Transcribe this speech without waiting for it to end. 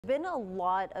Been a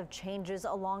lot of changes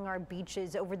along our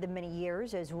beaches over the many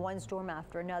years as one storm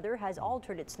after another has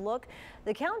altered its look.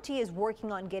 The county is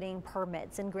working on getting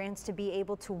permits and grants to be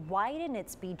able to widen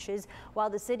its beaches while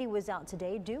the city was out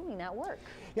today doing that work.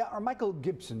 Yeah, our Michael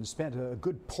Gibson spent a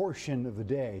good portion of the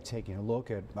day taking a look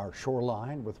at our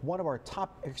shoreline with one of our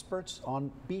top experts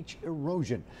on beach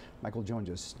erosion. Michael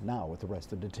joins us now with the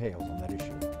rest of the details on that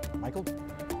issue. Michael?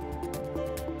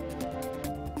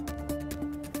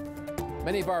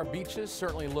 Many of our beaches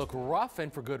certainly look rough,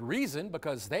 and for good reason,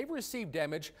 because they've received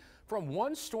damage from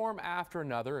one storm after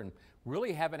another and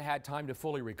really haven't had time to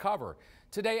fully recover.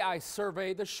 Today I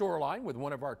surveyed the shoreline with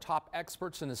one of our top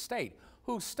experts in the state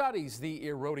who studies the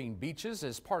eroding beaches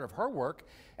as part of her work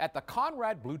at the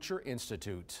Conrad Blucher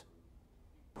Institute.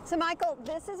 So Michael,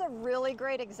 this is a really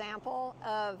great example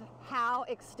of how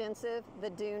extensive the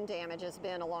dune damage has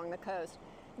been along the coast.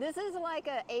 This is like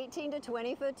a 18 to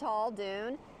 20 foot tall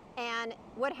dune. And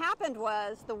what happened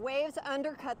was the waves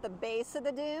undercut the base of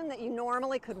the dune that you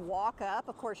normally could walk up.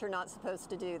 Of course, you're not supposed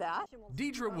to do that.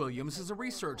 Deidre Williams is a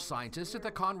research scientist at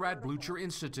the Conrad Blucher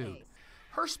Institute.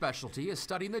 Her specialty is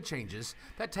studying the changes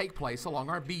that take place along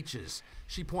our beaches.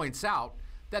 She points out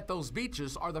that those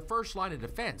beaches are the first line of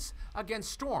defense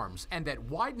against storms and that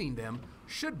widening them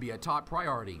should be a top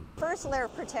priority. First layer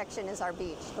of protection is our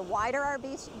beach. The wider our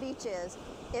beach is,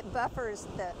 it buffers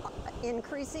the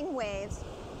increasing waves,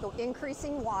 the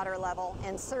increasing water level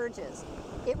and surges.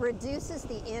 It reduces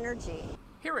the energy.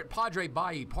 Here at Padre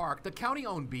Bayou Park, the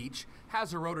county-owned beach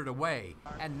has eroded away,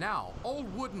 and now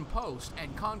old wooden posts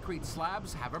and concrete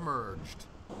slabs have emerged.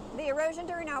 The erosion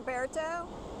during Alberto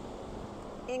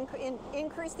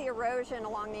increased the erosion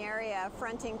along the area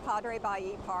fronting Padre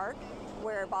Bayou Park,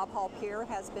 where Bob Hall Pier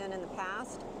has been in the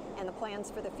past, and the plans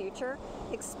for the future,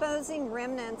 exposing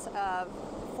remnants of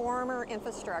former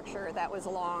infrastructure that was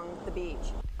along the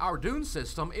beach. Our dune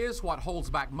system is what holds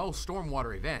back most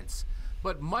stormwater events,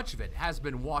 but much of it has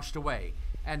been washed away,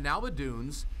 and now the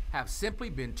dunes have simply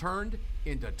been turned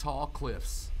into tall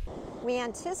cliffs. We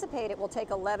anticipate it will take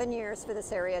 11 years for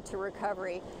this area to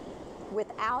recovery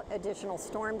without additional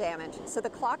storm damage, so the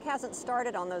clock hasn't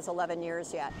started on those 11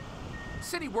 years yet.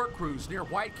 City work crews near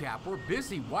Whitecap were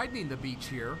busy widening the beach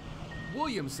here.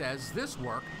 Williams says this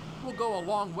work will go a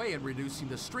long way in reducing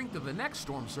the strength of the next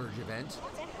storm surge event.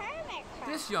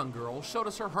 This young girl showed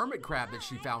us her hermit crab that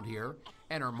she found here,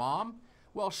 and her mom,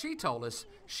 well, she told us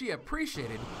she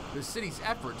appreciated the city's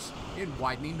efforts in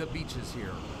widening the beaches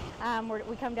here.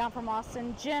 We come down from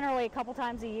Austin generally a couple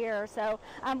times a year, so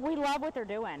we love what they're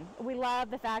doing. We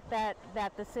love the fact that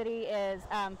the city is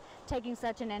taking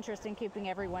such an interest in keeping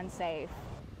everyone safe.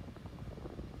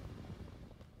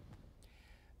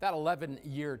 That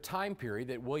 11-year time period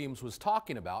that Williams was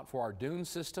talking about for our dune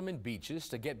system and beaches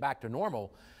to get back to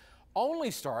normal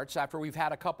only starts after we've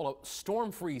had a couple of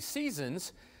storm-free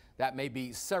seasons. That may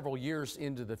be several years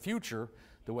into the future,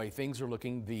 the way things are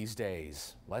looking these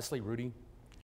days. Leslie, Rudy.